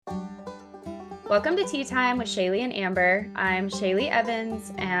Welcome to Tea Time with Shaylee and Amber. I'm Shaylee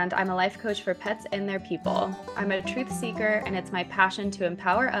Evans, and I'm a life coach for pets and their people. I'm a truth seeker, and it's my passion to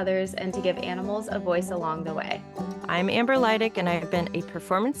empower others and to give animals a voice along the way. I'm Amber Leidick, and I've been a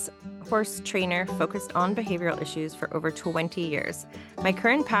performance horse trainer focused on behavioral issues for over 20 years. My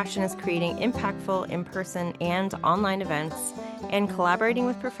current passion is creating impactful in-person and online events and collaborating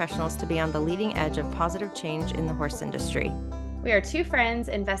with professionals to be on the leading edge of positive change in the horse industry. We are two friends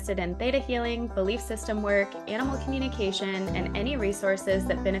invested in theta healing, belief system work, animal communication, and any resources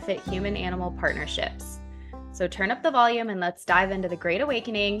that benefit human-animal partnerships. So turn up the volume and let's dive into the Great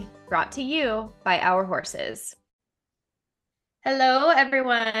Awakening, brought to you by our horses. Hello,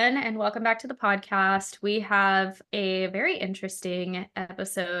 everyone, and welcome back to the podcast. We have a very interesting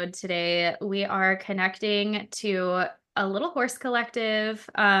episode today. We are connecting to a little horse collective.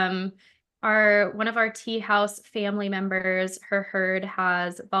 One of our tea house family members, her herd,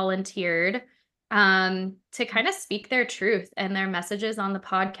 has volunteered to kind of speak their truth and their messages on the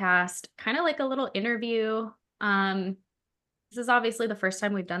podcast, kind of like a little interview. This is obviously the first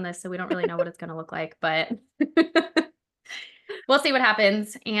time we've done this, so we don't really know what it's going to look like, but we'll see what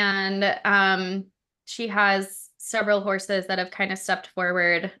happens. And she has several horses that have kind of stepped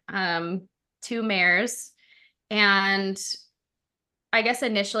forward, two mares. And I guess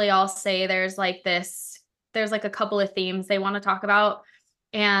initially I'll say there's like a couple of themes they want to talk about.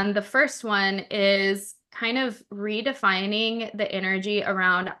 And the first one is kind of redefining the energy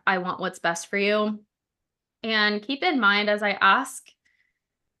around I want what's best for you. And keep in mind, as I ask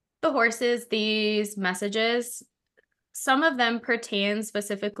the horses these messages, some of them pertain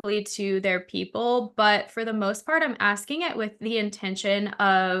specifically to their people, but for the most part, I'm asking it with the intention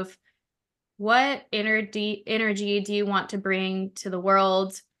of what energy do you want to bring to the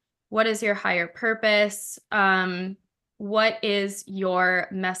world? What is your higher purpose? What is your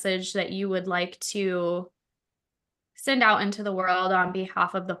message that you would like to send out into the world on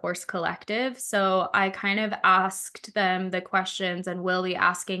behalf of the horse collective? So I kind of asked them the questions and will be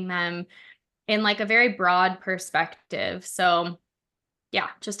asking them in like a very broad perspective. So yeah,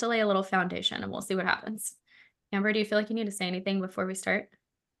 just to lay a little foundation and we'll see what happens. Amber, do you feel like you need to say anything before we start?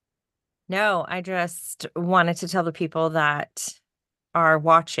 No, I just wanted to tell the people that are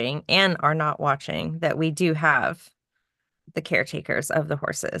watching and are not watching that we do have the caretakers of the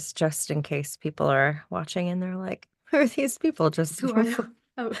horses, just in case people are watching and they're like, who are these people? Who are they?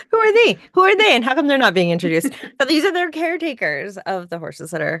 Oh. Who are they? Who are they? And how come they're not being introduced? But these are their caretakers of the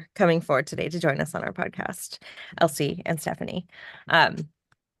horses that are coming forward today to join us on our podcast, Elsie and Stephanie. And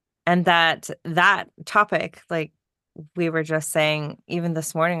that topic, like we were just saying, even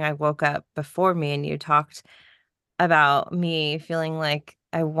this morning, I woke up before me and you talked about me feeling like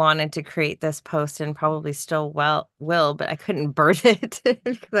I wanted to create this post and probably still will, but I couldn't birth it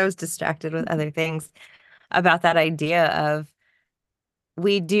because I was distracted with other things, about that idea of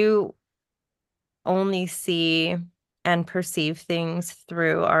we do only see and perceive things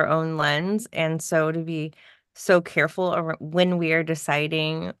through our own lens. And so to be so careful when we are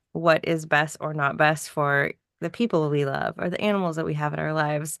deciding what is best or not best for the people we love or the animals that we have in our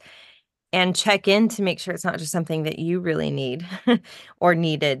lives, and check in to make sure it's not just something that you really need or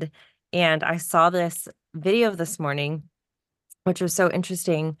needed. And I saw this video this morning, which was so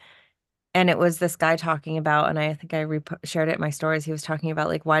interesting. And it was this guy talking about, and I think I shared it in my stories. He was talking about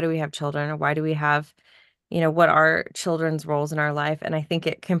like, why do we have children, or why do we have, what are children's roles in our life? And I think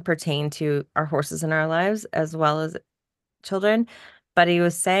it can pertain to our horses in our lives as well as children. But he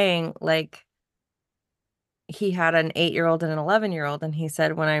was saying like, he had an 8-year-old and an 11-year-old, and he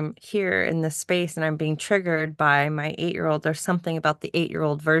said, when I'm here in this space and I'm being triggered by my 8-year-old, there's something about the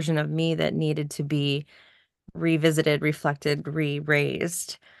 8-year-old version of me that needed to be revisited, reflected,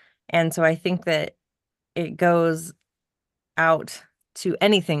 re-raised. And so I think that it goes out to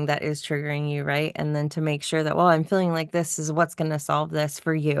anything that is triggering you, right? And then to make sure that, well, I'm feeling like this is what's going to solve this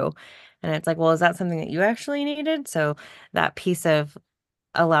for you. And it's like, well, is that something that you actually needed? So that piece of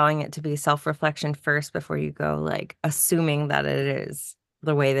allowing it to be self-reflection first before you go like assuming that it is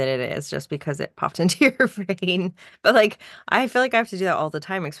the way that it is just because it popped into your brain. But like, I feel like I have to do that all the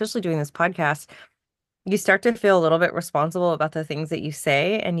time, especially doing this podcast. You start to feel a little bit responsible about the things that you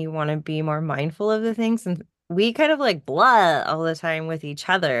say, and you want to be more mindful of the things. And we kind of like blah all the time with each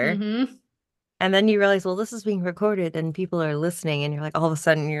other. Mm-hmm. And then you realize, well, this is being recorded and people are listening. And you're like, all of a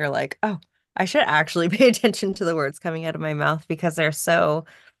sudden you're like, oh, I should actually pay attention to the words coming out of my mouth because they're so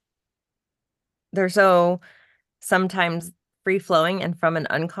sometimes free flowing and from an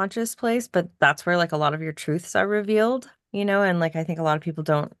unconscious place, but that's where like a lot of your truths are revealed, and like I think a lot of people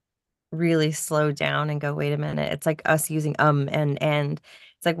don't really slow down and go, wait a minute. It's like us using and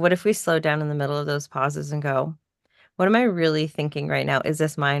It's like, what if we slow down in the middle of those pauses and go, what am I really thinking right now? Is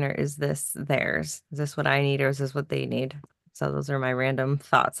this mine or is this theirs? Is this what I need or is this what they need? So those are my random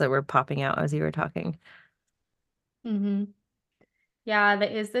thoughts that were popping out as you were talking. Hmm. Yeah,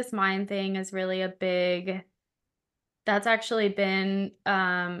 the is this mine thing is really a big, that's actually been,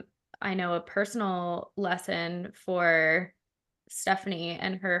 I know, a personal lesson for Stephanie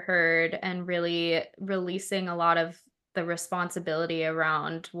and her herd, and really releasing a lot of the responsibility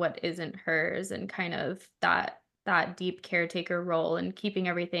around what isn't hers, and kind of that deep caretaker role and keeping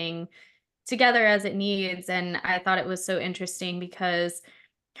everything together as it needs. And I thought it was so interesting because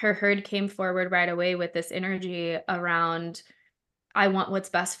her herd came forward right away with this energy around, I want what's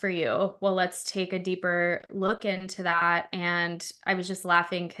best for you. Well, let's take a deeper look into that. And I was just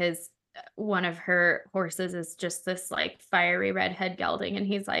laughing because one of her horses is just this like fiery redhead gelding. And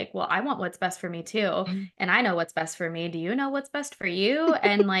he's like, well, I want what's best for me too. And I know what's best for me. Do you know what's best for you?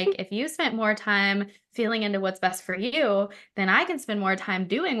 And like, if you spent more time feeling into what's best for you, then I can spend more time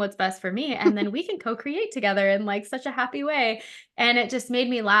doing what's best for me. And then we can co create together in like such a happy way. And it just made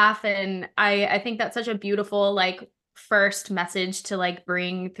me laugh. And I think that's such a beautiful, like, first message to like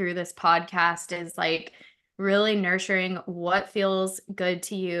bring through this podcast is like really nurturing what feels good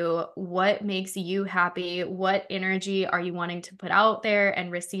to you, what makes you happy, what energy are you wanting to put out there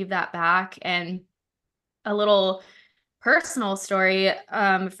and receive that back. And a little personal story,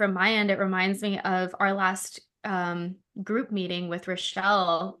 from my end, it reminds me of our last group meeting with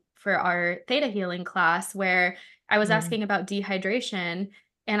Rochelle for our theta healing class, where I was Mm. asking about dehydration.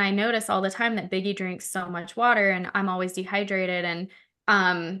 And I notice all the time that Biggie drinks so much water and I'm always dehydrated.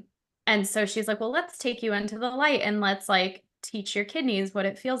 Um, and so she's like, well, let's take you into the light and let's like teach your kidneys what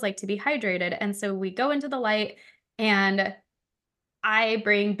it feels like to be hydrated. And so we go into the light, and I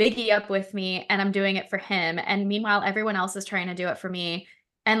bring Biggie up with me and I'm doing it for him. And meanwhile, everyone else is trying to do it for me.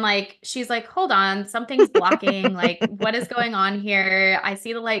 And like, she's like, hold on, something's blocking. Like, what is going on here? I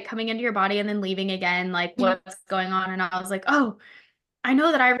see the light coming into your body and then leaving again. Like, what's going on? And I was like, oh, I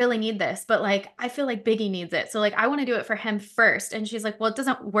know that I really need this, but like, I feel like Biggie needs it. So like, I want to do it for him first. And she's like, well, it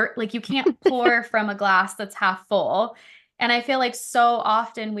doesn't work. Like, you can't pour from a glass that's half full. And I feel like so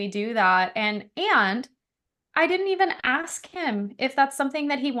often we do that. And I didn't even ask him if that's something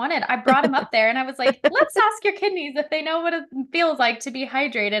that he wanted. I brought him up there and I was like, let's ask your kidneys if they know what it feels like to be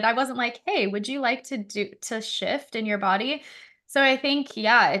hydrated. I wasn't like, hey, would you like to shift in your body? So I think,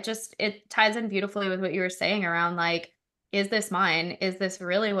 yeah, it ties in beautifully with what you were saying around like, is this mine? Is this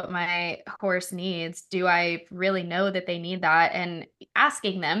really what my horse needs? Do I really know that they need that? And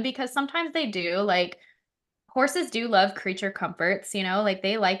asking them, because sometimes they do, like, horses do love creature comforts, like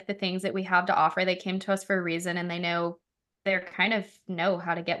they like the things that we have to offer. They came to us for a reason and they know, they're kind of know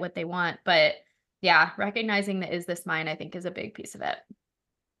how to get what they want. But yeah, recognizing that is this mine, I think, is a big piece of it.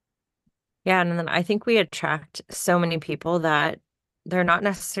 Yeah, and then I think we attract so many people that they're not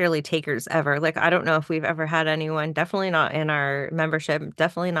necessarily takers ever. Like, I don't know if we've ever had anyone, definitely not in our membership,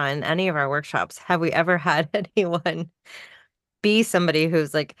 definitely not in any of our workshops. Have we ever had anyone be somebody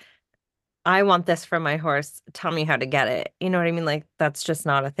who's like, I want this from my horse. Tell me how to get it. You know what I mean? Like, that's just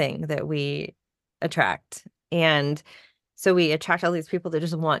not a thing that we attract. And so we attract all these people that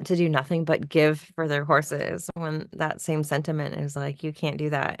just want to do nothing but give for their horses when that same sentiment is like, you can't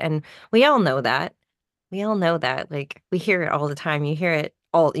do that. And we all know that. We all know that. Like, we hear it all the time. You hear it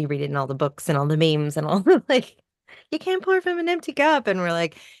all, you read it in all the books and all the memes and all the like, you can't pour from an empty cup. And we're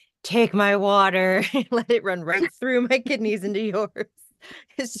like, take my water and let it run right through my kidneys into yours.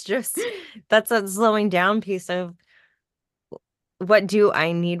 It's just, that's a slowing down piece of what do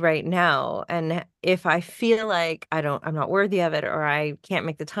I need right now? And if I feel like I'm not worthy of it, or I can't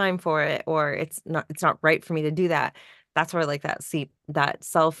make the time for it, or it's not right for me to do that, that's where like that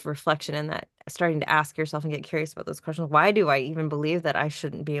self-reflection and that starting to ask yourself and get curious about those questions. Why do I even believe that I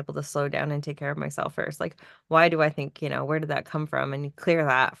shouldn't be able to slow down and take care of myself first? Like, why do I think, where did that come from? And you clear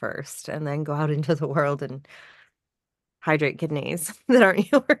that first and then go out into the world and hydrate kidneys that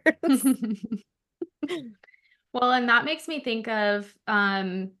aren't yours. Well, and that makes me think of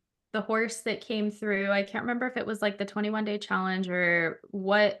the horse that came through. I can't remember if it was like the 21-day challenge or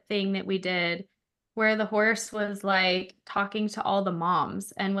what thing that we did, where the horse was like talking to all the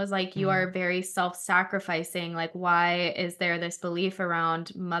moms and was like, you Mm. are very self-sacrificing. Like, why is there this belief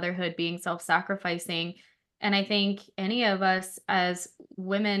around motherhood being self-sacrificing? And I think any of us as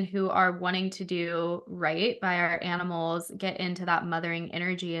women who are wanting to do right by our animals get into that mothering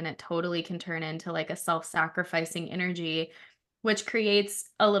energy, and it totally can turn into like a self-sacrificing energy, which creates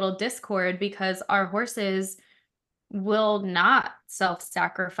a little discord because our horses will not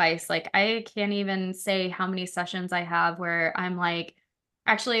self-sacrifice. Like, I can't even say how many sessions I have where I'm like,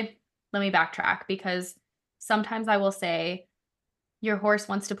 Actually, let me backtrack, because sometimes I will say your horse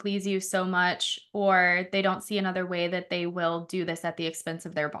wants to please you so much, or they don't see another way, that they will do this at the expense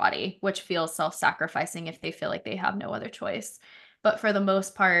of their body, which feels self-sacrificing if they feel like they have no other choice. But for the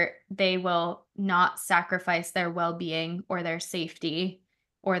most part, they will not sacrifice their well-being or their safety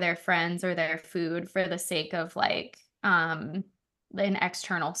or their friends or their food for the sake of like an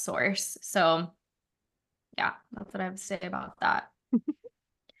external source. So yeah, that's what I have to say about that.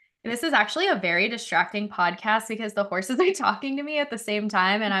 This is actually a very distracting podcast because the horses are talking to me at the same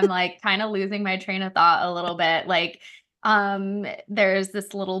time, and I'm like kind of losing my train of thought a little bit. Like, there's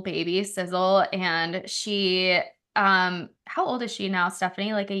this little baby Sizzle, and she how old is she now,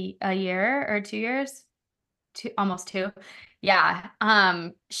 Stephanie? Like a year or 2 years? Two, almost two. Yeah.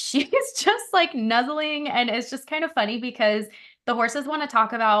 She's just like nuzzling, and it's just kind of funny because the horses want to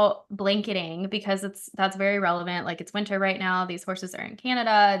talk about blanketing, because that's very relevant. Like, it's winter right now. These horses are in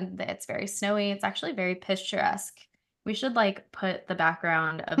Canada and it's very snowy. It's actually very picturesque. We should like put the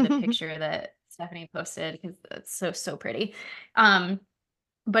background of the picture that Stephanie posted, because it's so pretty. Um,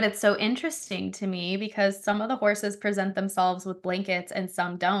 but it's so interesting to me because some of the horses present themselves with blankets and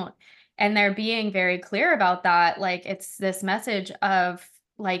some don't. And they're being very clear about that. Like, it's this message of,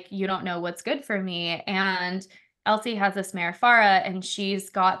 like, you don't know what's good for me. And Elsie has this mare Farah, and she's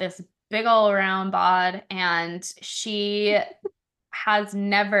got this big ol' round bod, and she has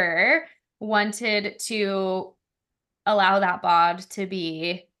never wanted to allow that bod to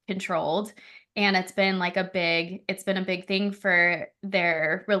be controlled. And it's been a big thing for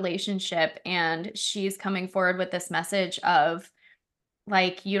their relationship. And she's coming forward with this message of,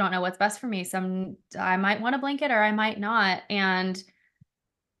 like, you don't know what's best for me. I might want a blanket or I might not. And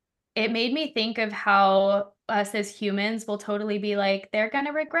it made me think of how us as humans will totally be like, they're going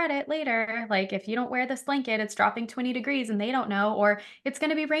to regret it later. Like, if you don't wear this blanket, it's dropping 20 degrees and they don't know, or it's going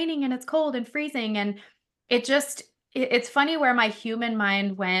to be raining and it's cold and freezing. And it just, it's funny where my human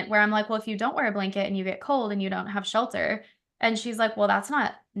mind went, where I'm like, well, if you don't wear a blanket and you get cold and you don't have shelter. And she's like, well, that's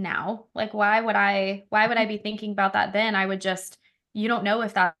not now. Like, why would I be thinking about that then? I would just, you don't know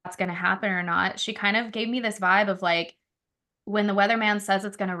if that's going to happen or not. She kind of gave me this vibe of like, when the weatherman says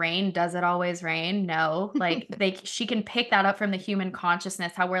it's gonna rain, does it always rain? No. Like, she can pick that up from the human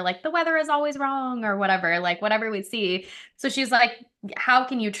consciousness, how we're like, the weather is always wrong or whatever, like whatever we see. So she's like, how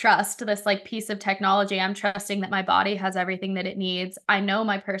can you trust this like piece of technology? I'm trusting that my body has everything that it needs. I know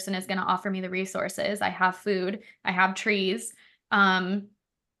my person is gonna offer me the resources. I have food, I have trees. I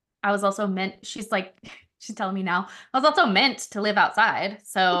was also meant, she's like, she's telling me now, I was also meant to live outside.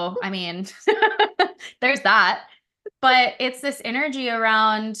 So I mean, there's that. But it's this energy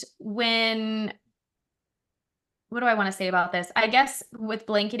around when, what do I want to say about this? I guess with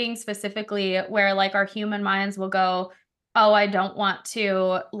blanketing specifically, where like our human minds will go, oh, I don't want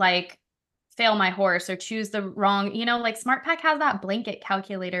to like fail my horse or choose the wrong, like SmartPack has that blanket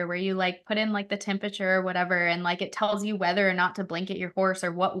calculator where you like put in like the temperature or whatever, and like it tells you whether or not to blanket your horse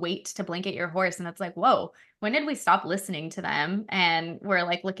or what weight to blanket your horse. And it's like, whoa, when did we stop listening to them? And we're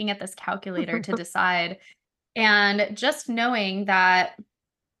like looking at this calculator to decide. And just knowing that,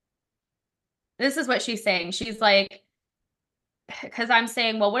 this is what she's saying. She's like, because I'm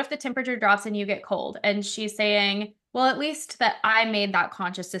saying, well, what if the temperature drops and you get cold? And she's saying, well, at least that I made that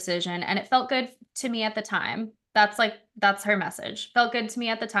conscious decision and it felt good to me at the time. That's her message. Felt good to me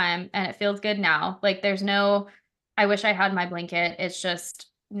at the time and it feels good now. Like, there's no, I wish I had my blanket. It's just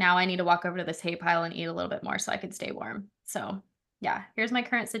now I need to walk over to this hay pile and eat a little bit more so I can stay warm. So yeah, here's my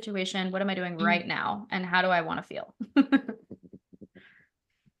current situation. What am I doing right now? And how do I want to feel?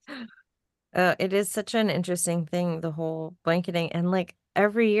 It is such an interesting thing, the whole blanketing. And like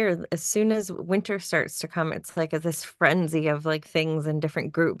every year, as soon as winter starts to come, it's like this frenzy of like things in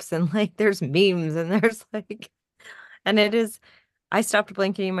different groups. And like there's memes and there's like, and it is, I stopped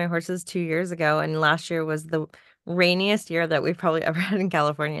blanketing my horses 2 years ago. And last year was the rainiest year that we've probably ever had in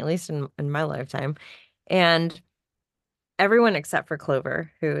California, at least in my lifetime. And everyone except for Clover,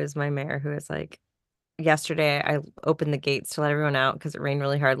 who is my mare, who is like, yesterday I opened the gates to let everyone out because it rained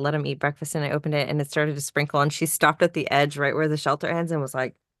really hard, let them eat breakfast, and I opened it and it started to sprinkle and she stopped at the edge right where the shelter ends and was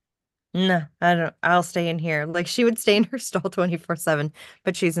like, no, I'll stay in here. Like, she would stay in her stall 24/7,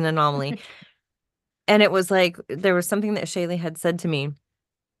 but she's an anomaly. And it was like, there was something that Shaylee had said to me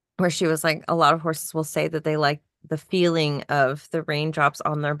where she was like, a lot of horses will say that they like the feeling of the raindrops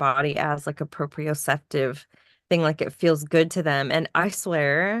on their body as like a proprioceptive thing, like it feels good to them. And I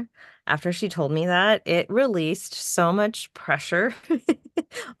swear, after she told me that, it released so much pressure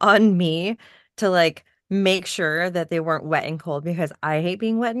on me to like make sure that they weren't wet and cold, because I hate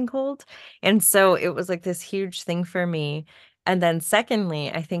being wet and cold. And so it was like this huge thing for me. And then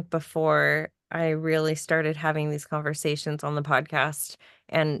secondly, I think before I really started having these conversations on the podcast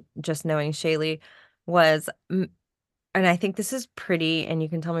and just knowing Shaylee was, and I think this is pretty, and you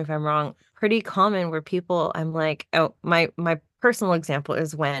can tell me if I'm wrong, pretty common where people, I'm like, oh, my personal example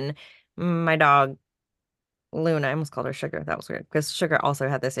is when my dog Luna, I almost called her Sugar. That was weird because Sugar also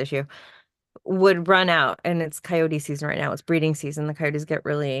had this issue, would run out, and it's coyote season right now. It's breeding season. The coyotes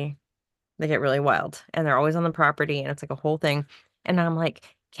they get really wild and they're always on the property and it's like a whole thing. And I'm like,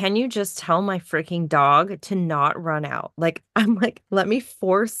 can you just tell my freaking dog to not run out? Like, I'm like, let me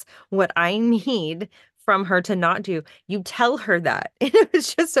force what I need from her to not do. You tell her that. And it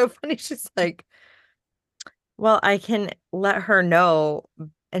was just so funny. She's like, well, I can let her know.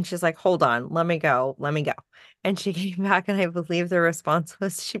 And she's like, hold on, let me go. Let me go. And she came back, and I believe the response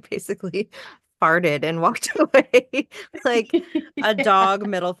was she basically farted and walked away like a Yeah. dog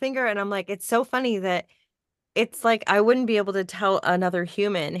middle finger. And I'm like, it's so funny that it's like I wouldn't be able to tell another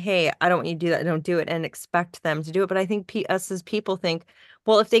human, hey, I don't want you to do that, don't do it, and expect them to do it. But I think us as people think,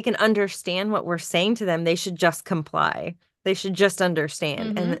 well, if they can understand what we're saying to them, they should just comply. They should just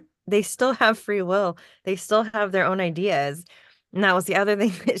understand. And Hmm. they still have free will. They still have their own ideas. And that was the other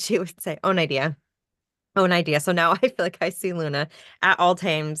thing that she would say, own idea, own idea. So now I feel like I see Luna at all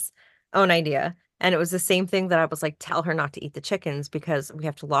times, own idea. And it was the same thing that I was like, tell her not to eat the chickens because we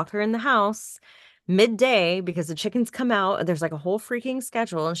have to lock her in the house midday because the chickens come out and there's like a whole freaking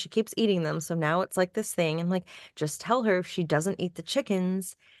schedule and she keeps eating them. So now it's like this thing. And like, just tell her if she doesn't eat the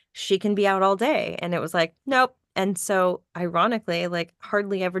chickens, she can be out all day. And it was like, nope. And so ironically, like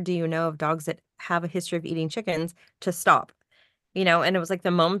hardly ever do you know of dogs that have a history of eating chickens to stop, and it was like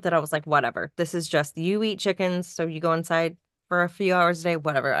the moment that I was like, whatever, this is just you eat chickens, so you go inside for a few hours a day,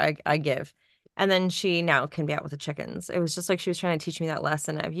 whatever, I give. And then she now can be out with the chickens. It was just like she was trying to teach me that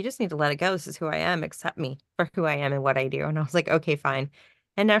lesson of you just need to let it go. This is who I am, accept me for who I am and what I do. And I was like, okay, fine.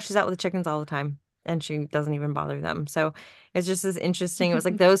 And now she's out with the chickens all the time and she doesn't even bother them. So it's just as interesting. It was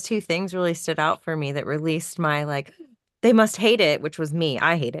like those two things really stood out for me that released my like, they must hate it, which was me.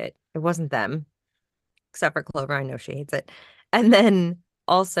 I hate it. It wasn't them, except for Clover. I know she hates it. And then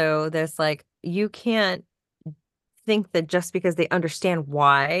also there's like, you can't think that just because they understand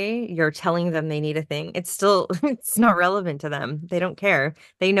why you're telling them they need a thing, it's still, it's not relevant to them. They don't care.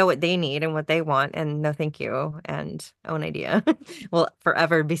 They know what they need and what they want, and no thank you. And own idea will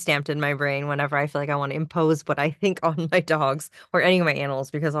forever be stamped in my brain whenever I feel like I want to impose what I think on my dogs or any of my animals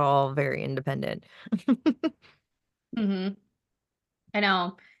because they're all very independent. Hmm. I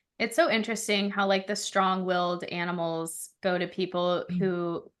know. It's so interesting how like the strong-willed animals go to people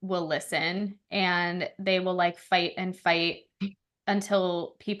who will listen and they will like fight and fight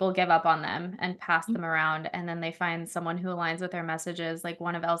until people give up on them and pass them around and then they find someone who aligns with their messages. Like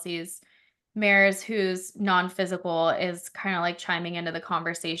one of Elsie's mares who's non-physical is kind of like chiming into the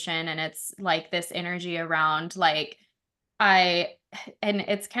conversation and it's like this energy around like I and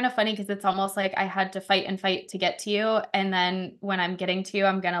it's kind of funny because it's almost like I had to fight and fight to get to you, and then when I'm getting to you,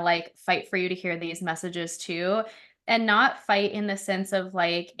 I'm gonna, like, fight for you to hear these messages too, and not fight in the sense of,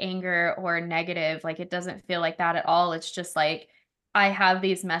 like, anger or negative, like, it doesn't feel like that at all, it's just like, I have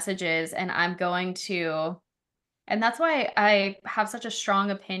these messages and I'm going to and that's why I have such a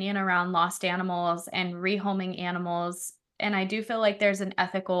strong opinion around lost animals and rehoming animals. And I do feel like there's an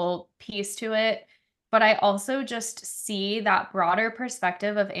ethical piece to it. But I also just see that broader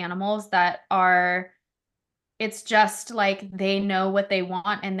perspective of animals that are, it's just like they know what they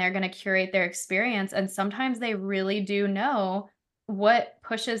want and they're going to curate their experience. And sometimes they really do know what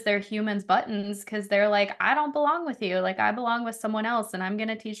pushes their humans' buttons because they're like, I don't belong with you. Like, I belong with someone else. And I'm going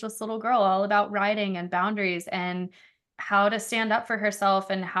to teach this little girl all about riding and boundaries and how to stand up for herself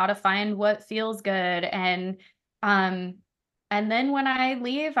and how to find what feels good. Um, and then when I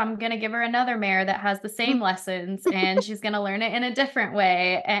leave, I'm going to give her another mare that has the same lessons and she's going to learn it in a different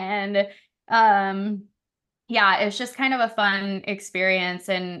way. And, um, yeah, it's just kind of a fun experience,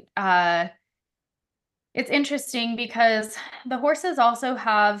 and, it's interesting because the horses also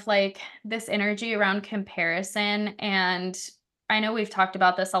have, like, this energy around comparison, and I know we've talked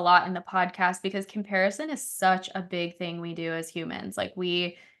about this a lot in the podcast because comparison is such a big thing we do as humans, like,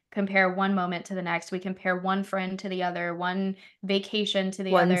 we compare one moment to the next, we compare one friend to the other, one vacation to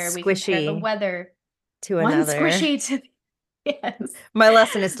the One other, we compare the squishy weather, to one another. squishy to the yes. My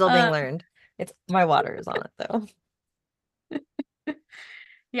lesson is still being Uh learned. It's my water is on it though.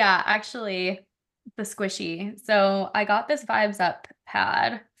 Yeah, actually, the squishy. So I got this Vibes Up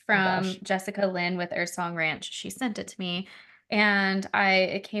pad Oh my from gosh. Jessica Lynn with Earth Song Ranch. She sent it to me, and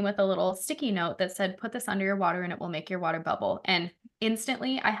it came with a little sticky note that said, "Put this under your water, and it will make your water bubble." And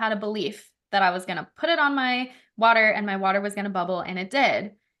instantly, I had a belief. that I was going to put it on my water and my water was going to bubble, and it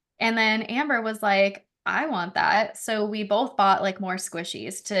did. And then Amber was like, I want that. So we both bought like more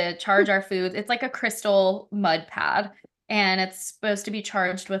squishies to charge our food. It's like a crystal mud pad, and it's supposed to be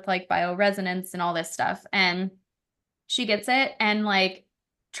charged with like bioresonance and all this stuff. And she gets it and like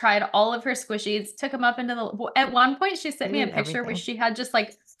tried all of her squishies, took them up into the, at one point she sent me a picture where she had just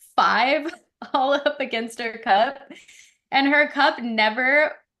like 5 all up against her cup, and her cup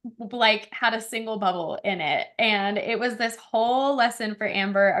never like had a single bubble in it. And it was this whole lesson for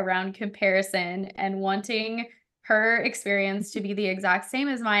Amber around comparison and wanting her experience to be the exact same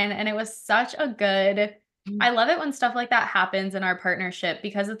as mine. And it was such a good, I love it when stuff like that happens in our partnership,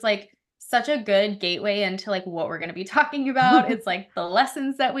 because it's like such a good gateway into like what we're going to be talking about. It's like the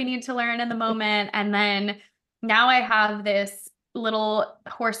lessons that we need to learn in the moment. And then now I have this little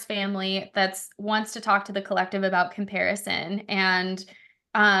horse family that's wants to talk to the collective about comparison. And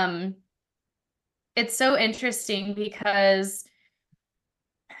it's so interesting because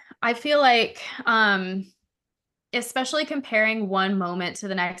I feel like especially comparing one moment to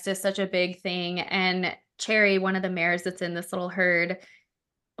the next is such a big thing. And Cherry, one of the mares that's in this little herd,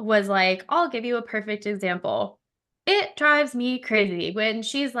 was like, I'll give you a perfect example. It drives me crazy when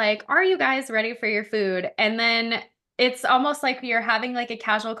she's like, are you guys ready for your food? And then it's almost like you're having like a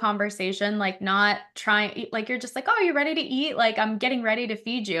casual conversation, like not trying, like you're just like, oh, you ready to eat? Like, I'm getting ready to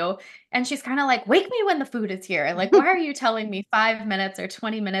feed you. And she's kind of like, wake me when the food is here. Like, why are you telling me 5 minutes or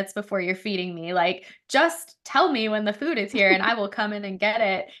 20 minutes before you're feeding me? Like, just tell me when the food is here and I will come in and get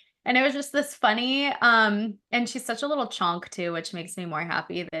it. And it was just this funny, and she's such a little chonk too, which makes me more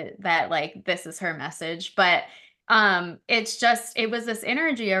happy that like this is her message. But it's just, it was this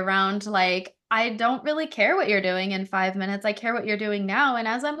energy around like, I don't really care what you're doing in 5 minutes. I care what you're doing now. And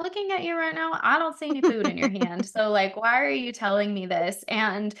as I'm looking at you right now, I don't see any food in your hand. So like, why are you telling me this?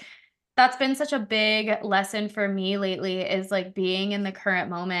 And that's been such a big lesson for me lately, is like being in the current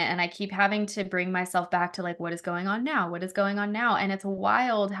moment. And I keep having to bring myself back to like, what is going on now? What is going on now? And it's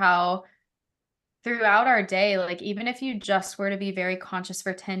wild how throughout our day, like even if you just were to be very conscious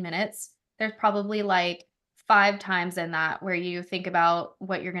for 10 minutes, there's probably like 5 times in that where you think about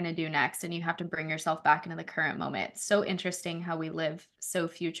what you're going to do next and you have to bring yourself back into the current moment. It's so interesting how we live so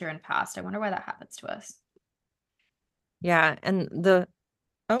future and past. I wonder why that happens to us. Yeah, and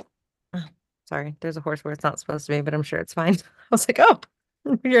oh, oh, sorry, there's a horse where it's not supposed to be, but I'm sure it's fine. I was like, oh,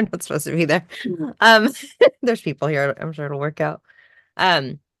 you're not supposed to be there. Um, there's people here. I'm sure it'll work out.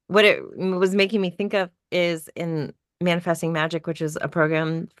 What it was making me think of is in Manifesting Magic, which is a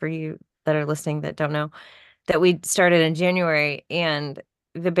program for you that are listening that don't know, that we started in January. And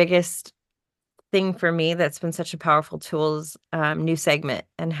the biggest thing for me that's been such a powerful tool is new segment,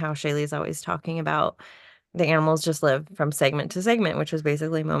 and how Shaylee's always talking about the animals just live from segment to segment, which is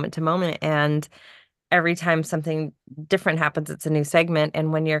basically moment to moment. And every time something different happens, it's a new segment.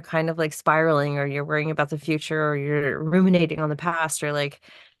 And when you're kind of like spiraling, or you're worrying about the future, or you're ruminating on the past, or like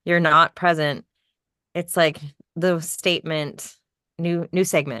you're not present, it's like the statement new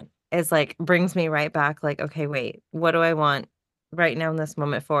segment is like brings me right back, like, okay, wait, what do I want right now in this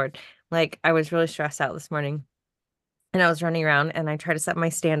moment forward? Like, I was really stressed out this morning, and I was running around, and I tried to set my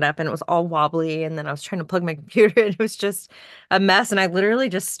stand up, and it was all wobbly, and then I was trying to plug my computer and it was just a mess, and I literally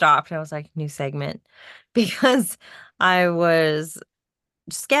just stopped, and I was like, new segment, because I was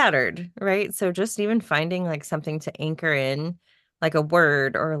scattered, right? So just even finding like something to anchor in, like a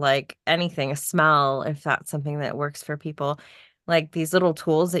word, or like anything, a smell, if that's something that works for people, like these little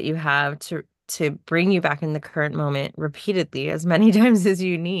tools that you have to bring you back in the current moment repeatedly, as many times as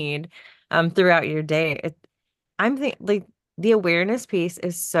you need throughout your day. I'm think like the awareness piece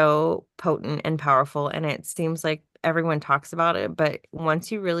is so potent and powerful, and it seems like everyone talks about it, but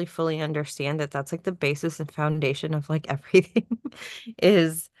once you really fully understand that that's like the basis and foundation of like everything,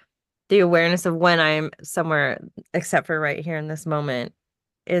 is the awareness of when I'm somewhere except for right here in this moment,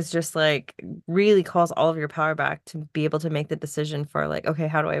 is just like really calls all of your power back to be able to make the decision for like, okay,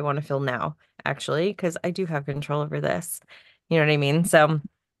 how do I want to feel now? Actually, because I do have control over this. You know what I mean? So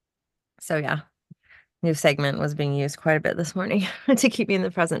yeah, new segment was being used quite a bit this morning to keep me in the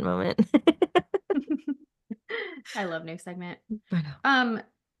present moment. I love new segment. I know.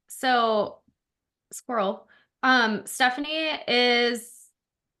 So squirrel. Stephanie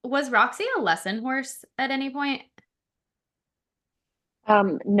was Roxy a lesson horse at any point?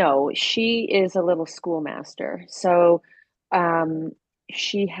 No, she is a little schoolmaster. So, um,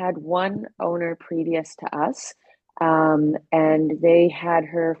 she had one owner previous to us, and they had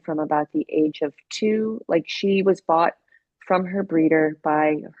her from about the age of 2. Like, she was bought from her breeder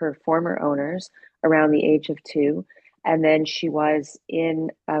by her former owners around the age of 2, and then she was in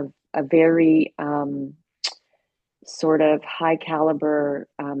a a very sort of high caliber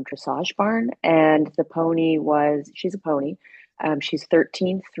dressage barn. And the pony she's a pony. She's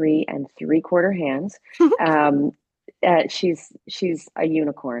 13, 3 3/4 hands. She's a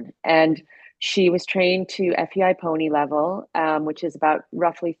unicorn. And she was trained to FEI pony level, which is about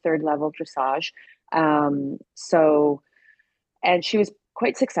roughly third level dressage. And she was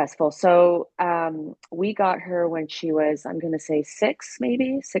quite successful. So we got her when she was, I'm going to say 6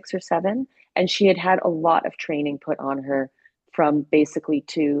 or 7. And she had had a lot of training put on her from basically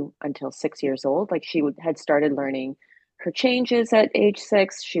 2 until 6 years old. Like had started learning her changes at age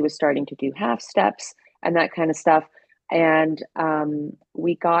 6. She was starting to do half steps and that kind of stuff. And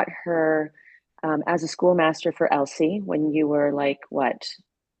we got her as a schoolmaster for Elsie when you were like, what,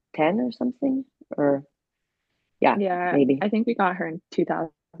 10 or something? Or Yeah, maybe I think we got her in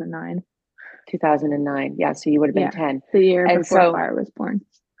 2009. 2009. Yeah, so you would have been Yeah, 10. the year And before so Fire was born.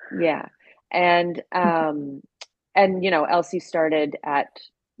 yeah. And Elsie started at,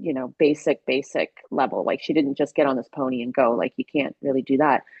 basic level. Like she didn't just get on this pony and go. Like you can't really do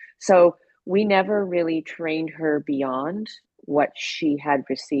that. So we never really trained her beyond what she had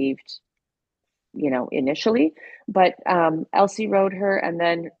received, initially. But Elsie rode her, and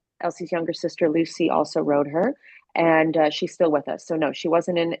then Elsie's younger sister Lucy also rode her, and she's still with us. So no, she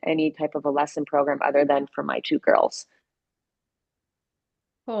wasn't in any type of a lesson program other than for my 2 girls.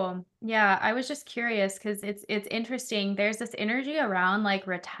 Cool. Yeah, I was just curious because it's interesting. There's this energy around like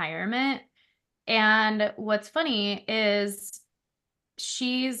retirement. And what's funny is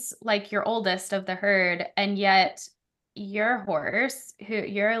she's like your oldest of the herd, and yet your horse, who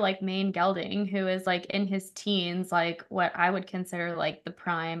you're like main gelding, who is like in his teens, like what I would consider like the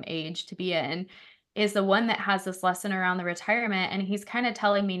prime age to be in, is the one that has this lesson around the retirement. And he's kind of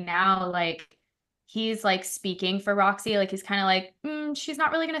telling me now, like, he's like speaking for Roxy. Like, he's kind of like, she's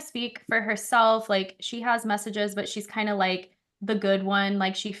not really going to speak for herself. Like, she has messages, but she's kind of like the good one.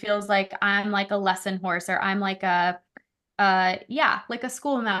 Like, she feels like I'm like a lesson horse, or I'm like like a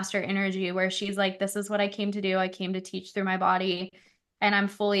schoolmaster energy, where she's like, this is what I came to do. I came to teach through my body, and I'm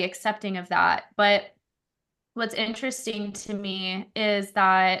fully accepting of that. But what's interesting to me is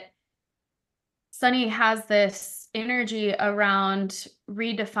that Sunny has this energy around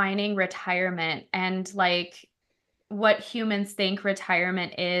redefining retirement and like what humans think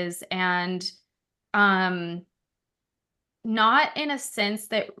retirement is, and um not in a sense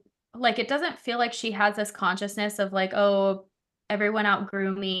that, like, it doesn't feel like she has this consciousness of like, oh, everyone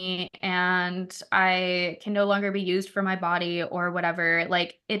outgrew me and I can no longer be used for my body or whatever.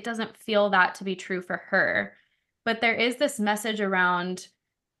 Like, it doesn't feel that to be true for her. But there is this message around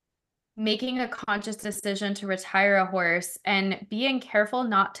making a conscious decision to retire a horse and being careful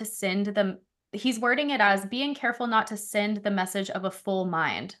not to send them. He's wording it as being careful not to send the message of a full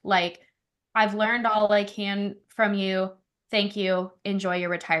mind. Like, I've learned all I can from you. Thank you. Enjoy your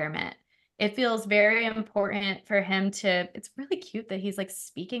retirement. It feels very important for him to, it's really cute that he's like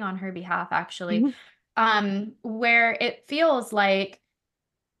speaking on her behalf, actually. Where it feels like,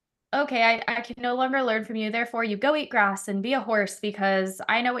 okay, I can no longer learn from you. Therefore, you go eat grass and be a horse, because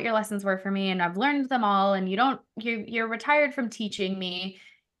I know what your lessons were for me and I've learned them all, and you're retired from teaching me.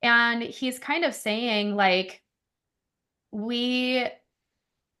 And he's kind of saying like,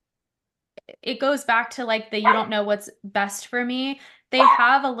 it goes back to like the you don't know what's best for me. They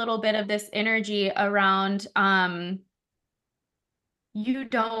have a little bit of this energy around you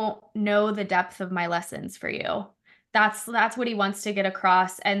don't know the depth of my lessons for you. That's what he wants to get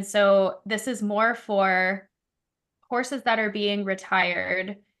across. And so this is more for horses that are being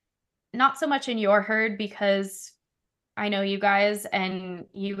retired, not so much in your herd, because I know you guys and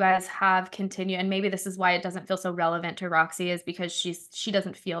you guys have continued, and maybe this is why it doesn't feel so relevant to Roxy, is because she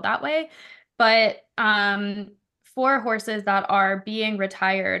doesn't feel that way. But for horses that are being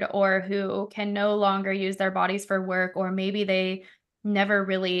retired or who can no longer use their bodies for work, or maybe they never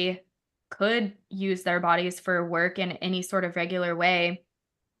really could use their bodies for work in any sort of regular way,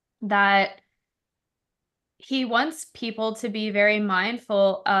 that he wants people to be very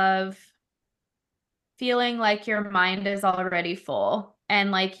mindful of feeling like your mind is already full and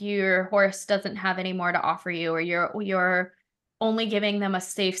like your horse doesn't have any more to offer you, or you're only giving them a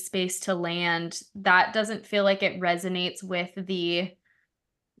safe space to land. That doesn't feel like it resonates with the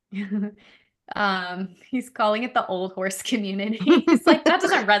he's calling it the old horse community. He's like, that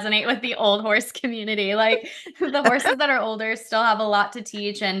doesn't resonate with the old horse community. Like, the horses that are older still have a lot to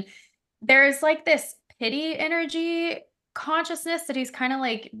teach, and there's like this pity energy consciousness that he's kind of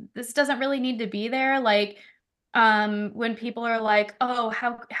like, this doesn't really need to be there. Like, when people are like, oh,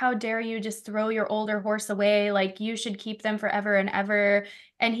 how dare you just throw your older horse away, like you should keep them forever and ever.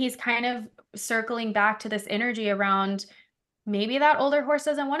 And he's kind of circling back to this energy around, maybe that older horse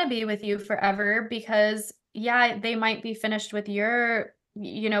doesn't want to be with you forever, because yeah, they might be finished with your,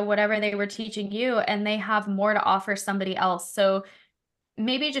 whatever they were teaching you, and they have more to offer somebody else. So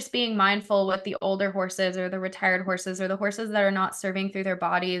maybe just being mindful with the older horses or the retired horses or the horses that are not serving through their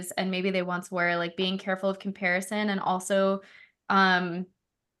bodies and maybe they once were, like being careful of comparison, and also um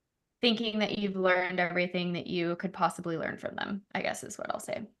thinking that you've learned everything that you could possibly learn from them, I guess is what I'll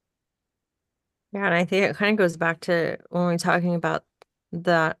say. Yeah, and I think it kind of goes back to when we're talking about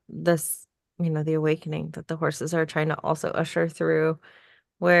this, the awakening that the horses are trying to also usher through,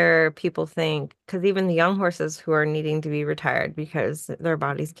 where people think, because even the young horses who are needing to be retired because their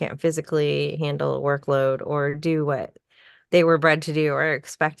bodies can't physically handle a workload or do what they were bred to do or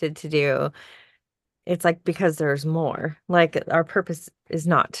expected to do, it's like because there's more. Like our purpose is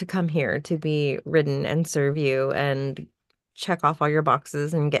not to come here to be ridden and serve you and check off all your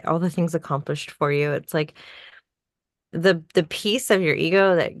boxes and get all the things accomplished for you. It's like the piece of your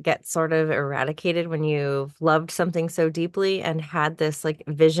ego that gets sort of eradicated when you've loved something so deeply and had this like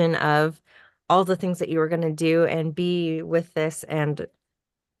vision of all the things that you were going to do and be with this and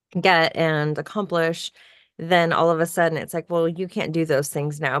get and accomplish. Then all of a sudden it's like, well, you can't do those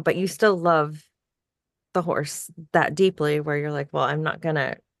things now, but you still love the horse that deeply, where you're like, well, I'm not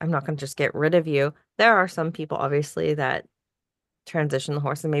gonna just get rid of you. There are some people obviously that transition the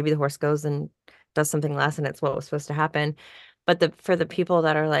horse and maybe the horse goes and does something less and it's what was supposed to happen. But for the people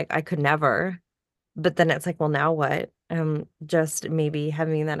that are like, I could never, but then it's like, well, now what? Just maybe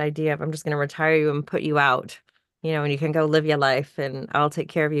having that idea of I'm just gonna retire you and put you out, and you can go live your life and I'll take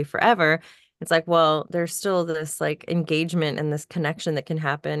care of you forever. It's like, well, there's still this like engagement and this connection that can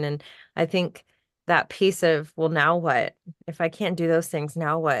happen. And I think that piece of, well, now what? If I can't do those things,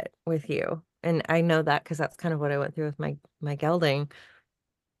 now what with you? And I know that because that's kind of what I went through with my gelding,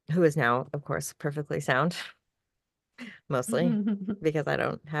 who is now, of course, perfectly sound, mostly because I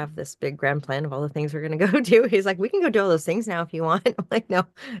don't have this big grand plan of all the things we're gonna go do. He's like, we can go do all those things now if you want. I'm like, no,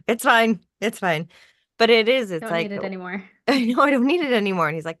 it's fine. It's fine. But it's Don't like, need it anymore. I know I don't need it anymore.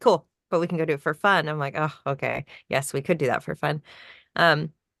 And he's like, cool, but we can go do it for fun. I'm like, oh, okay. Yes, we could do that for fun.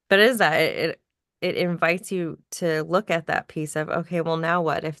 Um, but it is that it invites you to look at that piece of, okay, well, now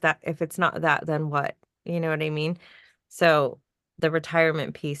what? If it's not that, then what? You know what I mean? So the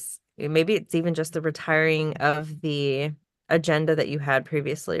retirement piece, maybe it's even just the retiring of the agenda that you had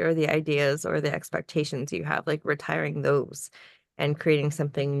previously, or the ideas or the expectations you have, like retiring those and creating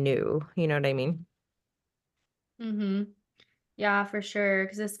something new. You know what I mean? Mm-hmm. Yeah, for sure.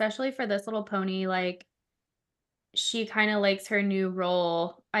 Because especially for this little pony, like she kind of likes her new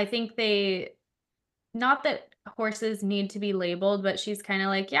role. I think not that horses need to be labeled, but she's kind of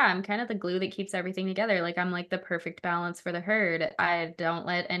like, yeah, I'm kind of the glue that keeps everything together. Like I'm like the perfect balance for the herd. I don't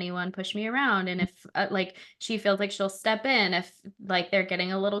let anyone push me around. And if like she feels like she'll step in if like they're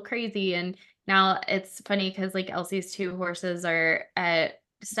getting a little crazy. And now it's funny because like Elsie's two horses are at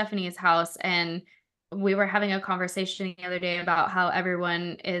Stephanie's house, and we were having a conversation the other day about how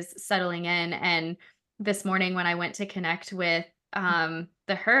everyone is settling in. And this morning when I went to connect with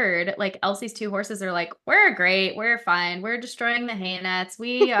the herd, like Elsie's two horses are like, we're great, we're fine, we're destroying the hay nets,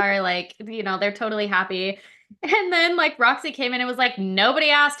 we are like, they're totally happy. And then like Roxy came in and was like, nobody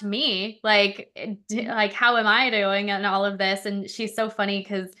asked me, like like how am I doing and all of this. And she's so funny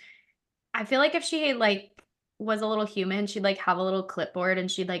because I feel like if she like was a little human, she'd like have a little clipboard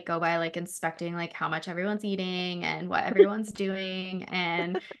and she'd like go by like inspecting like how much everyone's eating and what everyone's doing.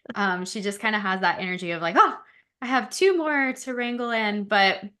 And she just kind of has that energy of like, oh, I have two more to wrangle in.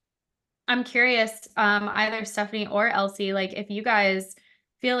 But I'm curious, either Stephanie or Elsie, like if you guys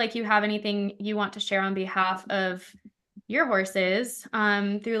feel like you have anything you want to share on behalf of your horses,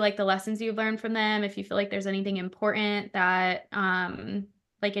 through like the lessons you've learned from them, if you feel like there's anything important that,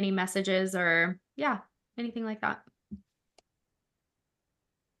 like any messages or yeah, anything like that.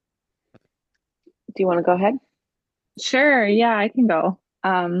 Do you want to go ahead? Sure, yeah, I can go.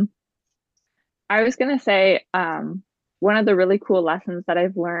 I was gonna say, one of the really cool lessons that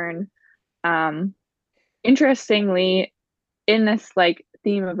I've learned, um, interestingly, in this like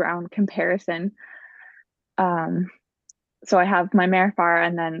theme around comparison, um, so I have my mare Farah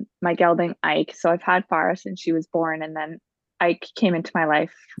and then my gelding Ike. So I've had Farah since she was born, and then Ike came into my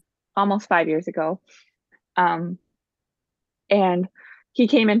life almost 5 years ago. And he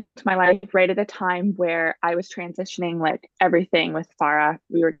came into my life right at a time where I was transitioning like everything with Farah.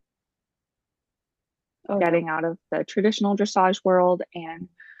 We were getting out of the traditional dressage world and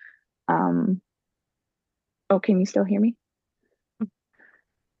Oh, can you still hear me?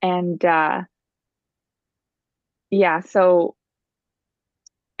 And yeah, so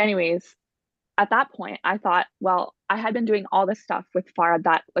anyways, at that point, I thought, well, I had been doing all this stuff with Farah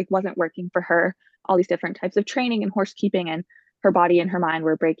that like wasn't working for her, all these different types of training and horse keeping, and her body and her mind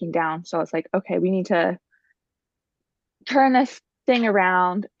were breaking down. So I was like, okay, we need to turn this thing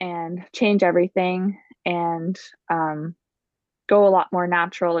around and change everything and go a lot more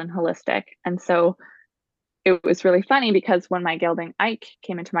natural and holistic. And so it was really funny because when my gelding Ike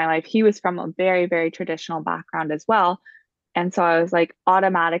came into my life, he was from a very, very traditional background as well. And so I was like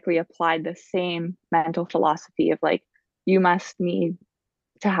automatically applied the same mental philosophy of like, you must need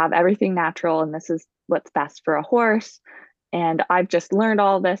to have everything natural, and this is what's best for a horse. And I've just learned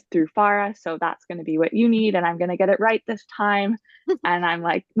all this through Farah, so that's going to be what you need, and I'm going to get it right this time. And I'm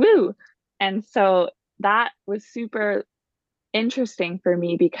like, woo. And so that was super interesting for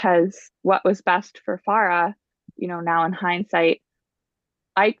me because what was best for Farah, now in hindsight,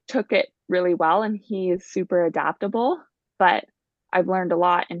 I took it really well and he is super adaptable, but I've learned a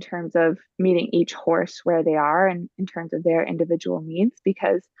lot in terms of meeting each horse where they are and in terms of their individual needs,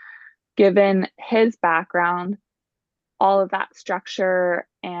 because given his background, all of that structure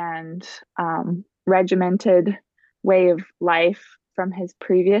and regimented way of life from his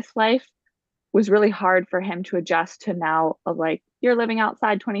previous life was really hard for him to adjust to now, of like, you're living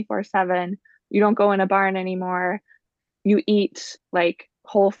outside 24/7, you don't go in a barn anymore, you eat like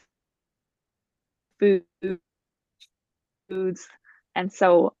whole foods. And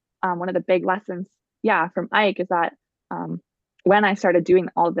so one of the big lessons, yeah, from Ike is that when I started doing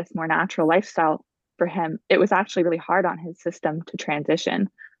all of this more natural lifestyle for him, it was actually really hard on his system to transition.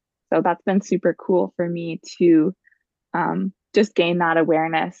 So that's been super cool for me to just gain that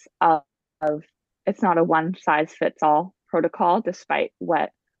awareness of it's not a one size fits all protocol, despite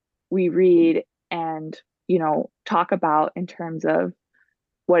what we read and talk about in terms of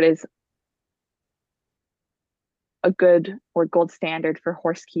what is a good or gold standard for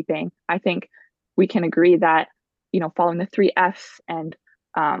horse keeping. I think we can agree that following the 3 F's and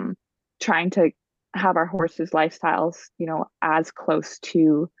trying to have our horses' lifestyles as close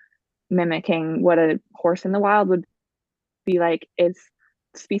to mimicking what a horse in the wild would be like is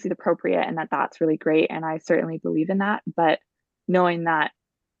species appropriate, and that's really great, and I certainly believe in that. But knowing that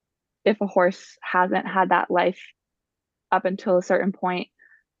if a horse hasn't had that life up until a certain point,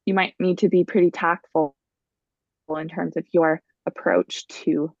 you might need to be pretty tactful in terms of your approach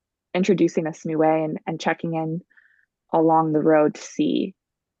to introducing this new way and checking in along the road to see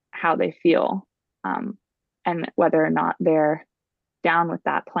how they feel, and whether or not they're down with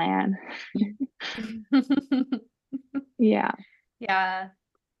that plan. Yeah. Yeah,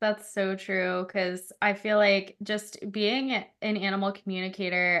 that's so true. Because I feel like just being an animal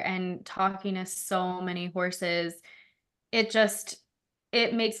communicator and talking to so many horses, it just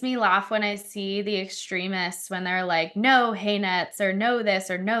it makes me laugh when I see the extremists when they're like, no hay nets or no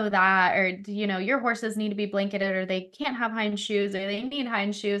this or no that, or your horses need to be blanketed or they can't have hind shoes or they need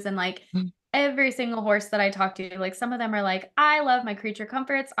hind shoes. And like every single horse that I talk to, like some of them are like, I love my creature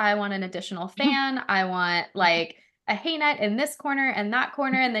comforts. I want an additional fan. I want like a hay net in this corner and that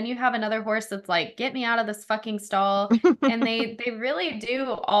corner. And then you have another horse that's like, get me out of this fucking stall. And they really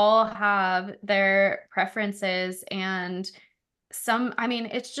do all have their preferences. And I mean,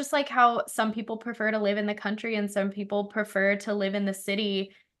 it's just like how some people prefer to live in the country and some people prefer to live in the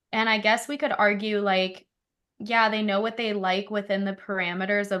city. And I guess we could argue like, yeah, they know what they like within the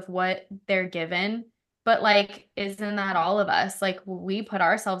parameters of what they're given. But like, isn't that all of us? Like we put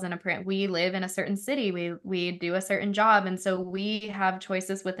ourselves in we live in a certain city, we do a certain job. And so we have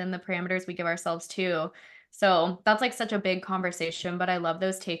choices within the parameters we give ourselves too. So that's like such a big conversation, but I love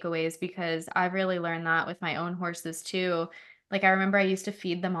those takeaways because I've really learned that with my own horses too. Like I remember I used to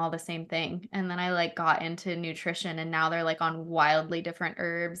feed them all the same thing, and then I like got into nutrition and now they're like on wildly different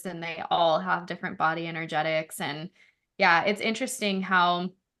herbs and they all have different body energetics. And yeah, it's interesting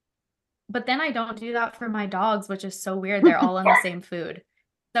how but then I don't do that for my dogs, which is so weird. They're all on the same food.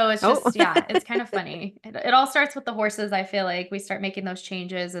 So it's Oh. just yeah, it's kind of funny. It all starts with the horses, I feel like. We start making those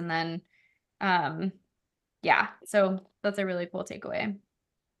changes and then um yeah, so that's a really cool takeaway.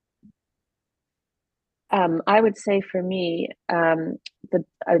 I would say for me,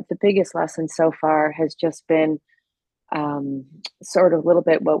 the biggest lesson so far has just been sort of a little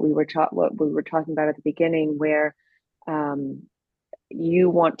bit what what we were talking about at the beginning, where um, you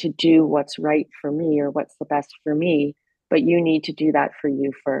want to do what's right for me or what's the best for me, but you need to do that for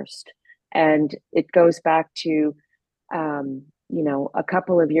you first. And it goes back to a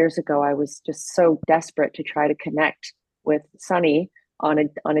couple of years ago, I was just so desperate to try to connect with Sunny on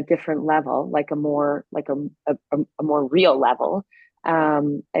a different level, like a more a more real level.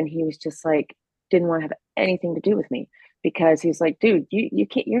 And he was just like, didn't want to have anything to do with me, because he's like, dude, you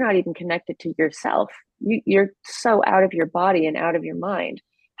can't, you're not even connected to yourself. You're so out of your body and out of your mind.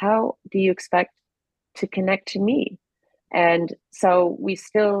 How do you expect to connect to me? And so we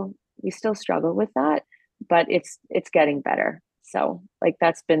still struggle with that, but it's getting better. So like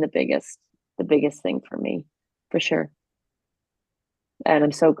that's been the biggest thing for me, for sure. And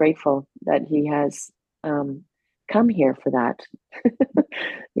I'm so grateful that he has come here for that.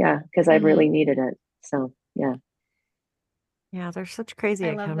 Yeah, because I really Mhm. needed it. So yeah. Yeah, they're such crazy I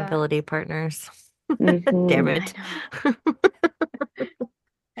love that. accountability partners. Mhm. Damn I it. know.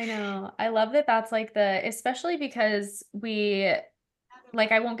 I know. I love that that's like especially because I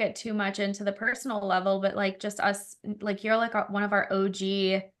won't get too much into the personal level, but like just us, like you're like one of our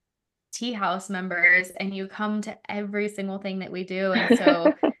OG tea house members and you come to every single thing that we do. And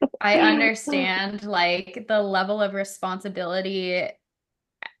so I understand like the level of responsibility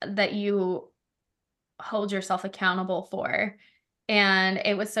that you hold yourself accountable for. And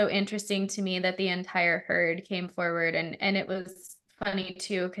it was so interesting to me that the entire herd came forward, and it was funny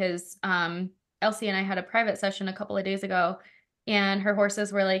too because Elsie and I had a private session a couple of days ago, and her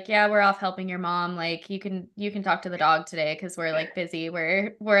horses were like, "Yeah, we're off helping your mom. Like you can talk to the dog today because we're like busy.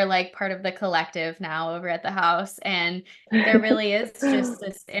 We're like part of the collective now over at the house." And there really is just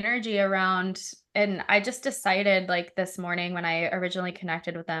this energy around. And I just decided like this morning when I originally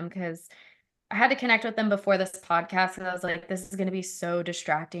connected with them, because I had to connect with them before this podcast, because I was like, this is going to be so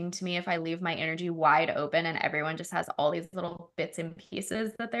distracting to me if I leave my energy wide open and everyone just has all these little bits and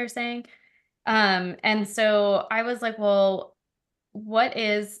pieces that they're saying. And so I was like, well, what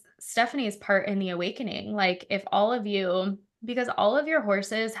is Stephanie's part in the awakening? Like, if all of you, because all of your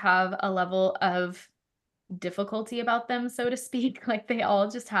horses have a level of difficulty about them, so to speak, like they all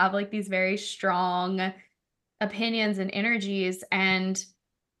just have like these very strong opinions and energies. And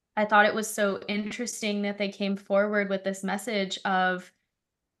I thought it was so interesting that they came forward with this message of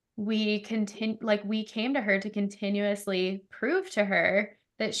we came to her to continuously prove to her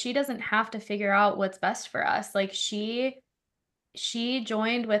that she doesn't have to figure out what's best for us. Like she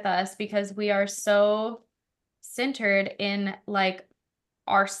joined with us because we are so centered in like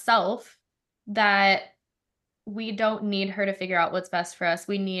ourself that we don't need her to figure out what's best for us.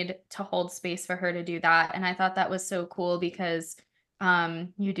 We need to hold space for her to do that. And I thought that was so cool because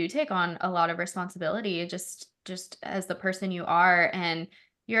you do take on a lot of responsibility just as the person you are. And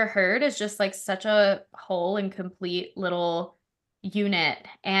your herd is just like such a whole and complete little unit.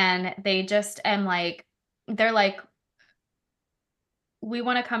 And they just am like, they're like, we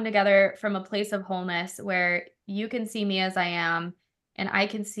want to come together from a place of wholeness where you can see me as I am and I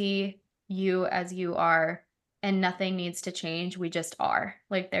can see you as you are, and nothing needs to change. We just are.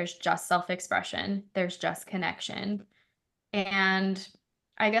 Like there's just self-expression, there's just connection. And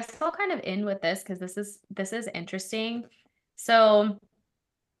I guess I'll kind of end with this because this is interesting. So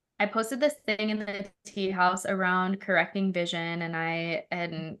I posted this thing in the tea house around correcting vision,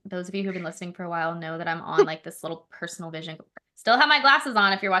 and those of you who've been listening for a while know that I'm on like this little personal vision. Still have my glasses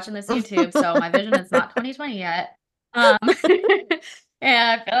on if you're watching this YouTube, so my vision is not 20/20 yet. And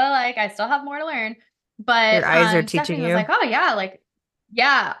I feel like I still have more to learn. But Your eyes are teaching Stephanie was you. like, "Oh yeah, like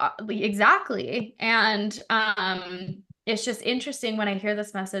yeah, exactly." And it's just interesting when I hear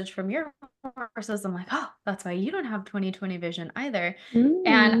this message from your horses. I'm like, "Oh, that's why you don't have 20/20 vision either." And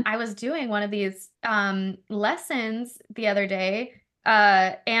Mm. I was doing one of these lessons the other day,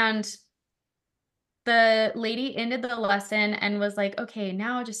 and the lady ended the lesson and was like, "Okay,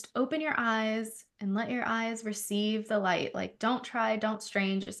 now just open your eyes and let your eyes receive the light. Like, don't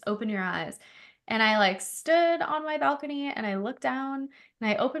strain, just open your eyes." And I like stood on my balcony and I looked down and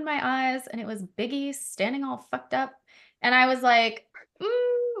I opened my eyes and it was Biggie standing all fucked up. And I was like,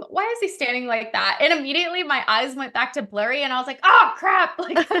 why is he standing like that? And immediately my eyes went back to blurry and I was like, oh crap,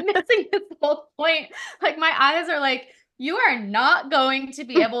 like I'm missing this whole point. Like my eyes are like, you are not going to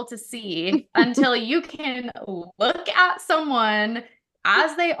be able to see until you can look at someone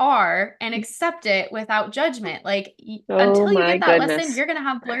as they are and accept it without judgment. Like Oh until you my get that lesson, goodness. you're going to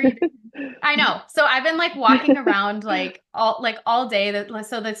have blurry vision. I know. So I've been like walking around all day.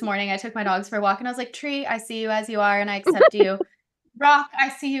 So this morning I took my dogs for a walk and I was like, Tree, I see you as you are and I accept you. Rock, I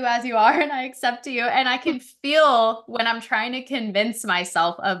see you as you are and I accept you. And I can feel when I'm trying to convince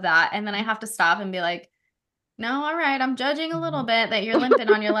myself of that. And then I have to stop and be like, no, all right, I'm judging a little bit that you're limping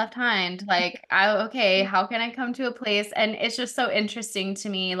on your left hind. Like, okay, how can I come to a place? And it's just so interesting to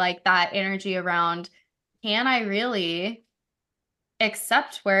me, like that energy around, can I really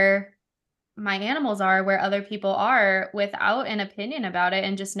accept where my animals are where other people are without an opinion about it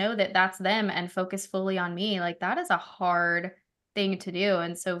and just know that that's them and focus fully on me. Like that is a hard thing to do.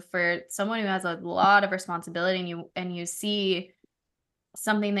 And so for someone who has a lot of responsibility and you see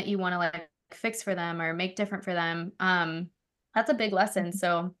something that you want to like fix for them or make different for them, that's a big lesson.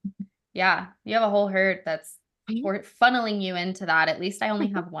 So yeah, you have a whole herd that's funneling you into that. At least I only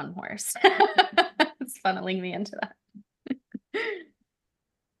have one horse. It's funneling me into that.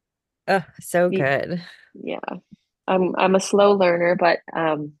 Oh, so Yeah. good. Yeah. I'm a slow learner, but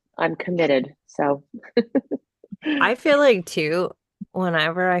I'm committed. So I feel like too,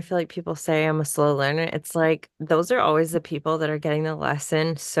 whenever I feel like people say I'm a slow learner, it's like those are always the people that are getting the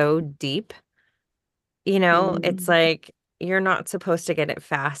lesson so deep. It's mm, like you're not supposed to get it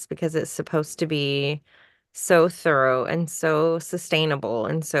fast because it's supposed to be so thorough and so sustainable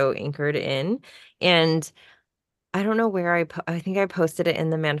and so anchored in. And I don't know where I think I posted it in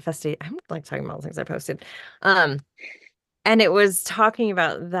the manifestation. I'm like talking about all the things I posted. Um, and it was talking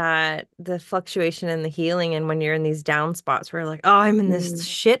about that the fluctuation and the healing, and when you're in these down spots where you're like, oh, I'm in this mm,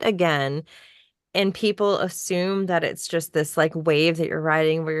 shit again. And people assume that it's just this like wave that you're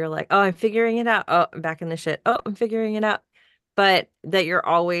riding where you're like, oh, I'm figuring it out. Oh, I'm back in the shit. Oh, I'm figuring it out. But that you're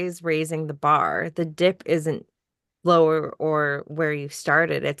always raising the bar. The dip isn't lower or where you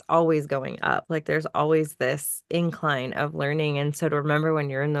started. It's always going up. Like there's always this incline of learning. And so to remember when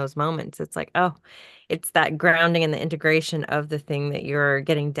you're in those moments, it's like, oh, it's that grounding and the integration of the thing that you're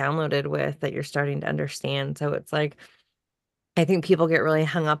getting downloaded with that you're starting to understand. So it's like, I think people get really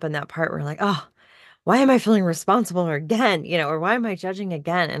hung up in that part where like, oh, why am I feeling responsible again? Or why am I judging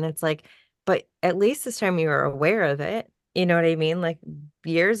again? And it's like, but at least this time you were aware of it. You know what I mean? Like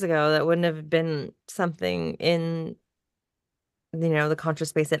years ago, that wouldn't have been something in, the conscious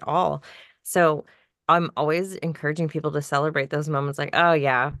space at all. So I'm always encouraging people to celebrate those moments like, oh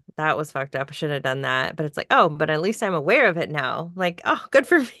yeah, that was fucked up. I should have done that. But it's like, oh, but at least I'm aware of it now. Like, oh, good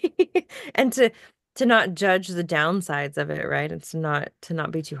for me. And to not judge the downsides of it, right? It's to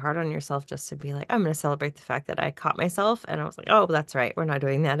not be too hard on yourself, just to be like, I'm going to celebrate the fact that I caught myself and I was like, oh, that's right. We're not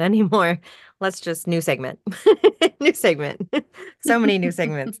doing that anymore. Let's just new segment. New segment. So many new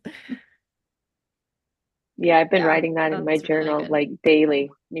segments. yeah, I've been Yeah, writing that in my that's really journal good. like daily.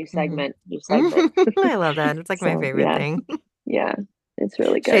 New Mhm. segment, new segment. I love that. It's like my So favorite yeah, thing. yeah, it's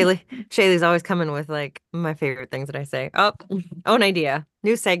really good. Shaylee's always coming with like my favorite things that I say. Oh, own idea,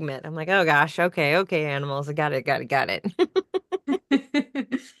 new segment. I'm like, oh gosh, okay, animals. I got it.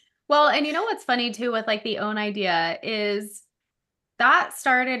 Well, and you know what's funny too with like the own idea is that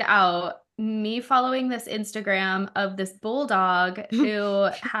started out me following this Instagram of this bulldog who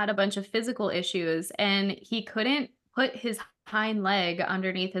had a bunch of physical issues and he couldn't put his hind leg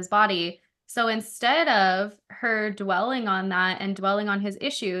underneath his body. So instead of her dwelling on that and dwelling on his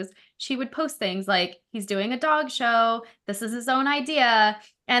issues, she would post things like he's doing a dog show, this is his own idea,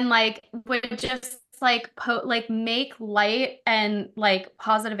 and like would just like like make light and like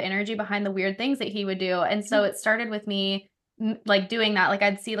positive energy behind the weird things that he would do. And so it started with me like doing that. Like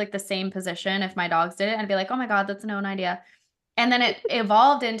I'd see like the same position if my dogs did it and I'd be like, oh my God, that's an own idea. And then it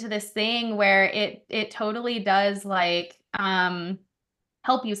evolved into this thing where it totally does like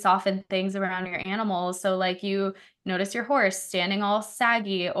help you soften things around your animals. So like you notice your horse standing all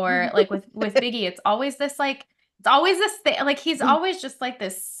saggy, or like with Biggie, it's always this thing, like he's always just like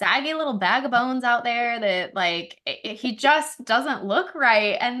this saggy little bag of bones out there that like he just doesn't look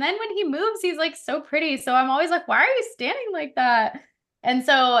right. And then when he moves, he's like so pretty. So I'm always like, why are you standing like that? And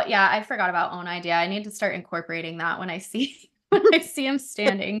so yeah, I forgot about own idea. I need to start incorporating that when I see when I see him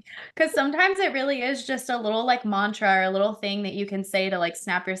standing. Because sometimes it really is just a little like mantra or a little thing that you can say to like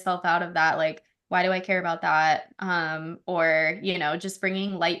snap yourself out of that. Like, why do I care about that? Or, just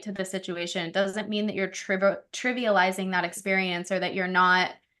bringing light to the situation. It doesn't mean that you're trivializing that experience or that you're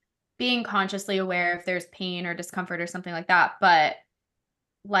not being consciously aware if there's pain or discomfort or something like that. But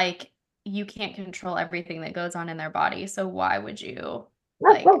like, you can't control everything that goes on in their body. So why would you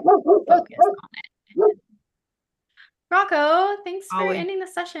like focus on it? Rocco, thanks for Always, ending the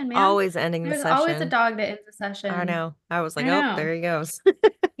session, man. always ending the There's always a session. dog that ends the session. I know. I was like, I oh, know. there he goes.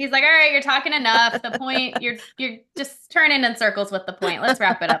 He's like, all right, you're talking enough. The point, you're just turning in circles with the point. Let's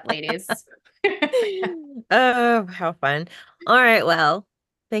wrap it up, ladies. Oh, how fun. All right, well,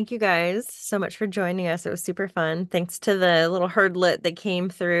 thank you guys so much for joining us. It was super fun. Thanks to the little herdlet that came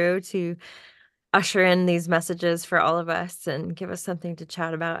through to usher in these messages for all of us and give us something to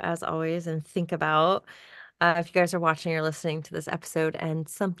chat about as always and think about. If you guys are watching or listening to this episode and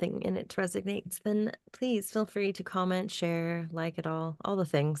something in it resonates, then please feel free to comment, share, like it all the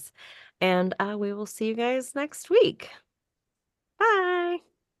things. And we will see you guys next week. Bye.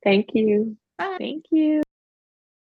 Thank you. Bye. Thank you.